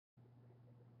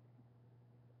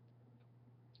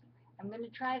I'm going to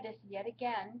try this yet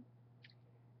again.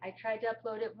 I tried to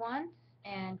upload it once,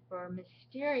 and for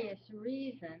mysterious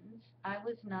reasons, I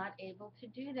was not able to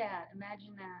do that.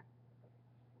 Imagine that.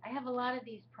 I have a lot of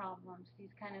these problems,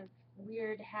 these kind of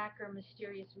weird hacker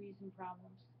mysterious reason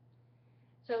problems.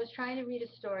 So I was trying to read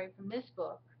a story from this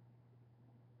book,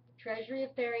 Treasury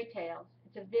of Fairy Tales.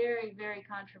 It's a very, very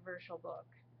controversial book.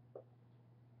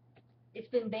 It's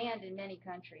been banned in many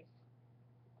countries.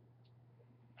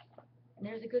 And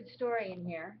there's a good story in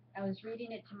here. I was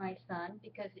reading it to my son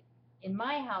because in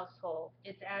my household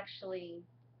it's actually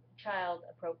child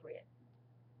appropriate.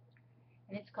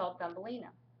 And it's called Thumbelina.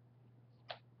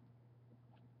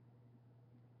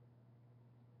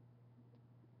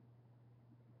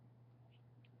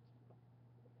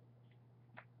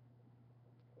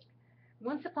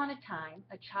 Once upon a time,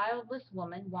 a childless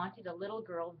woman wanted a little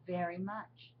girl very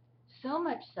much. So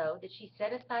much so that she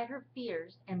set aside her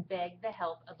fears and begged the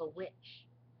help of a witch.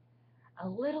 "A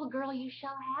little girl you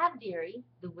shall have, dearie,"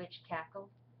 the witch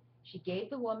cackled. She gave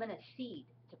the woman a seed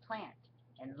to plant,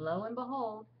 and lo and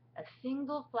behold, a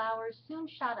single flower soon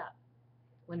shot up.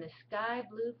 When the sky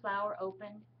blue flower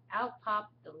opened, out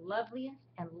popped the loveliest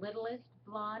and littlest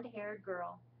blonde-haired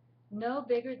girl, no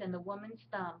bigger than the woman's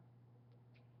thumb.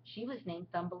 She was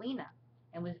named Thumbelina,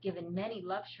 and was given many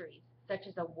luxuries, such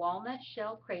as a walnut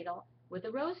shell cradle with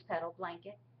a rose petal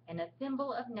blanket and a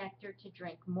thimble of nectar to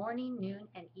drink morning, noon,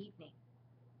 and evening.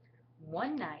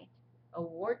 One night a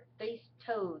wart-faced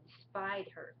toad spied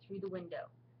her through the window.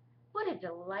 "What a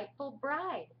delightful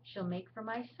bride she'll make for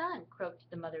my son," croaked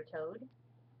the mother toad.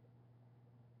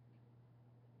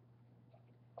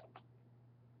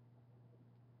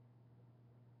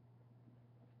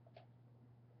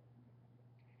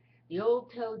 The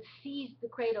old toad seized the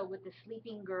cradle with the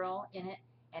sleeping girl in it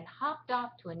and hopped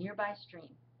off to a nearby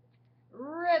stream.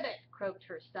 "Ribbit!" croaked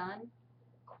her son.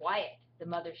 "Quiet!" the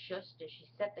mother shushed as she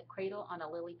set the cradle on a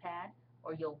lily pad,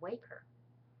 "or you'll wake her."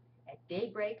 At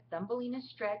daybreak Thumbelina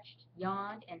stretched,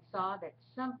 yawned, and saw that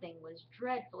something was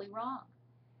dreadfully wrong.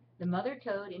 The mother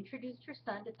toad introduced her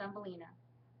son to Thumbelina.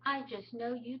 "I just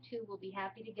know you two will be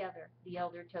happy together," the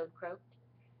elder toad croaked.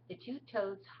 The two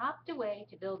toads hopped away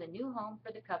to build a new home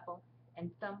for the couple,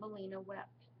 and Thumbelina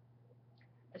wept.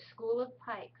 A school of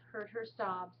pike heard her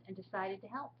sobs and decided to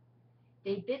help.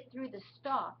 They bit through the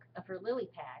stalk of her lily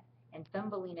pad, and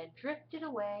Thumbelina drifted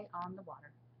away on the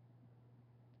water.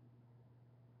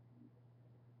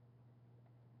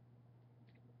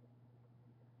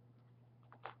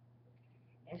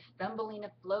 As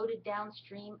Thumbelina floated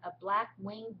downstream, a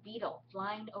black-winged beetle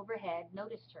flying overhead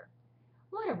noticed her.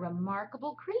 "What a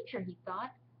remarkable creature," he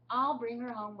thought. "I'll bring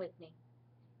her home with me."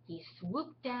 He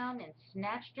swooped down and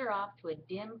snatched her off to a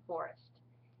dim forest.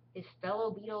 His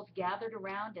fellow beetles gathered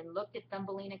around and looked at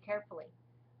Thumbelina carefully.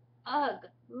 "Ugh!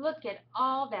 Look at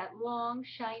all that long,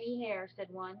 shiny hair," said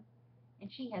one. "And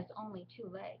she has only 2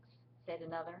 legs," said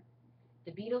another.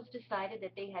 The beetles decided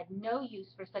that they had no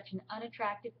use for such an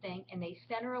unattractive thing, and they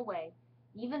sent her away,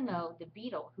 even though the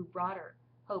beetle who brought her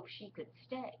hoped she could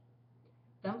stay.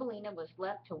 Thumbelina was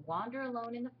left to wander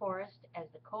alone in the forest as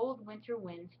the cold winter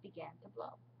winds began to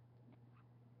blow.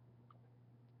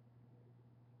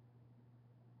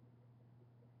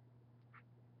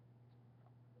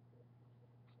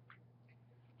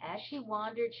 As she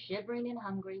wandered, shivering and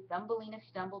hungry, Thumbelina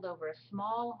stumbled over a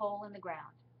small hole in the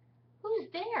ground.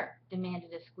 "Who's there?"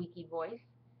 demanded a squeaky voice.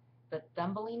 But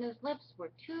Thumbelina's lips were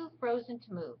too frozen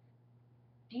to move.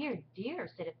 "Dear, dear,"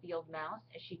 said a field mouse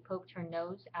as she poked her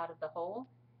nose out of the hole.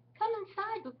 "Come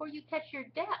inside before you catch your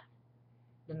death."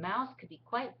 The mouse could be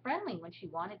quite friendly when she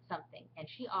wanted something, and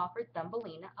she offered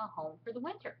Thumbelina a home for the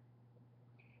winter.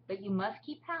 "But you must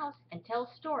keep house and tell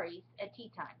stories at tea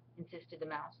time," insisted the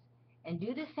mouse. "And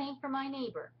do the same for my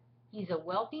neighbor. He's a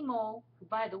wealthy mole who,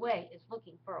 by the way, is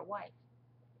looking for a wife."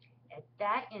 At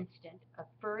that instant a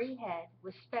furry head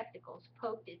with spectacles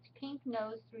poked its pink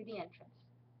nose through the entrance.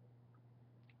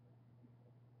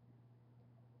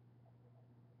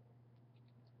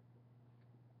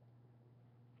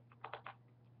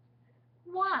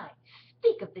 "Why,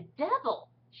 speak of the devil!"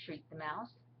 shrieked the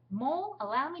mouse. "Mole,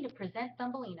 allow me to present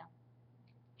Thumbelina."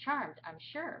 "Charmed, I'm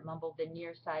sure," mumbled the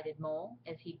near-sighted mole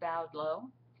as he bowed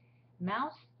low.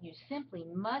 "Mouse, you simply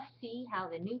must see how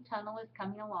the new tunnel is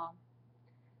coming along."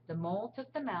 The mole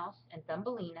took the mouse and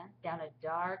Thumbelina down a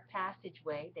dark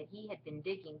passageway that he had been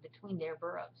digging between their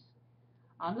burrows.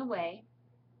 On the way,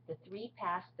 the three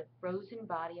passed the frozen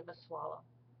body of a swallow.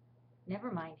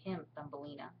 "Never mind him,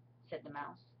 Thumbelina," said the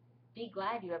mouse. "Be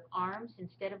glad you have arms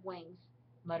instead of wings,"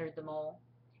 muttered the mole,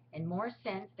 "and more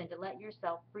sense than to let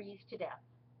yourself freeze to death."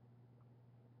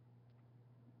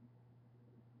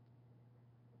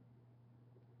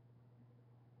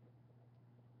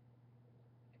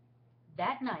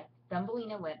 That night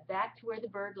Thumbelina went back to where the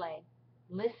bird lay.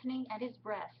 Listening at his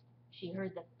breast, she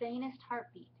heard the faintest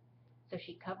heartbeat, so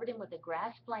she covered him with a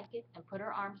grass blanket and put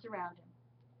her arms around him.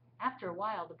 After a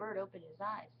while the bird opened his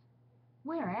eyes.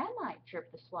 "Where am I?"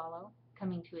 chirped the swallow,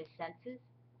 coming to his senses.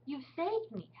 "You've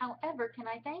saved me. However can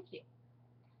I thank you?"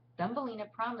 Thumbelina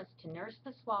promised to nurse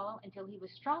the swallow until he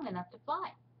was strong enough to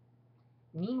fly.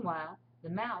 Meanwhile,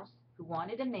 the mouse, who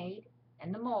wanted a maid,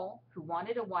 and the mole, who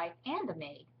wanted a wife and a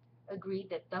maid, agreed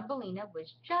that Thumbelina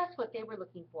was just what they were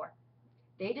looking for.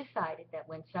 They decided that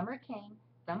when summer came,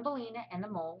 Thumbelina and the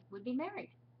mole would be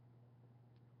married.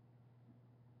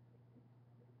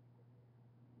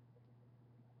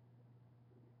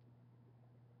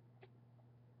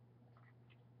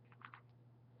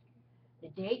 The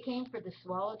day came for the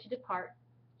swallow to depart.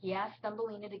 He asked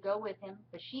Thumbelina to go with him,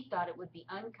 but she thought it would be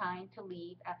unkind to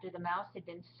leave after the mouse had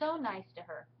been so nice to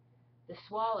her. The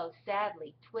swallow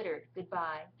sadly twittered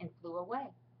goodbye and flew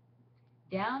away.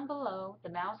 Down below, the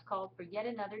mouse called for yet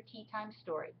another tea-time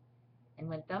story, and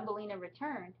when Thumbelina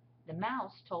returned, the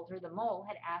mouse told her the mole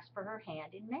had asked for her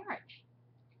hand in marriage.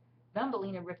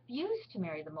 Thumbelina refused to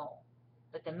marry the mole,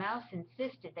 but the mouse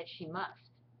insisted that she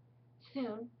must.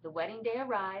 Soon the wedding day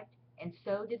arrived, and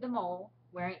so did the mole,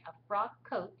 wearing a frock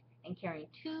coat and carrying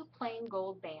two plain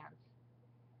gold bands.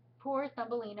 Poor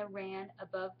Thumbelina ran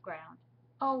above ground.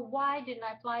 "Oh, why didn't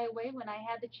I fly away when I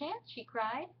had the chance?" she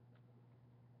cried.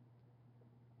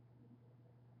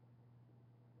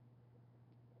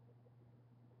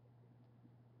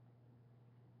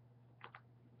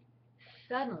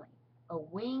 Suddenly, a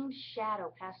winged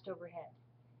shadow passed overhead.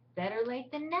 "Better late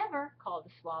than never," called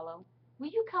the swallow. "Will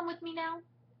you come with me now?"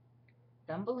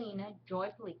 Thumbelina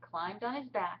joyfully climbed on his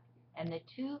back, and the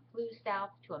two flew south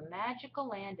to a magical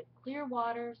land of clear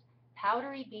waters,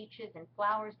 powdery beaches, and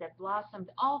flowers that blossomed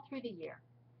all through the year.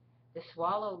 The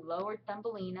swallow lowered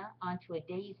Thumbelina onto a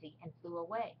daisy and flew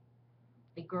away.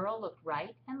 The girl looked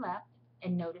right and left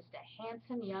and noticed a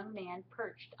handsome young man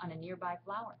perched on a nearby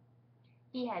flower.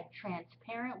 He had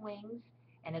transparent wings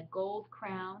and a gold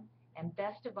crown, and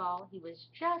best of all, he was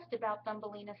just about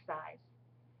Thumbelina's size.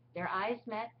 Their eyes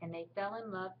met, and they fell in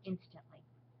love instantly.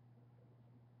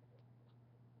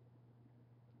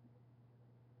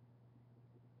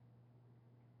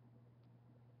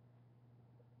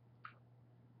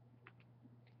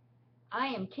 "I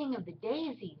am king of the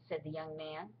daisies," said the young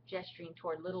man, gesturing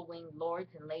toward little winged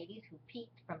lords and ladies who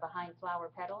peeked from behind flower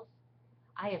petals.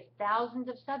 "I have thousands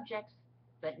of subjects,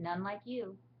 but none like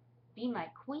you. Be my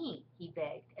queen," he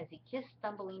begged as he kissed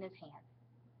Thumbelina's hand.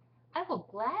 "I will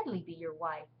gladly be your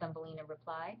wife," Thumbelina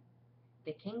replied.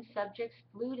 The king's subjects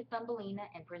flew to Thumbelina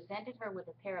and presented her with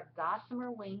a pair of gossamer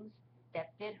wings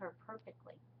that fit her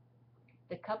perfectly.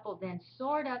 The couple then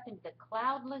soared up into the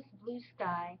cloudless blue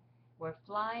sky, where,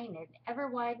 flying in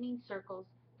ever-widening circles,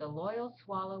 the loyal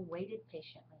swallow waited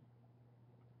patiently.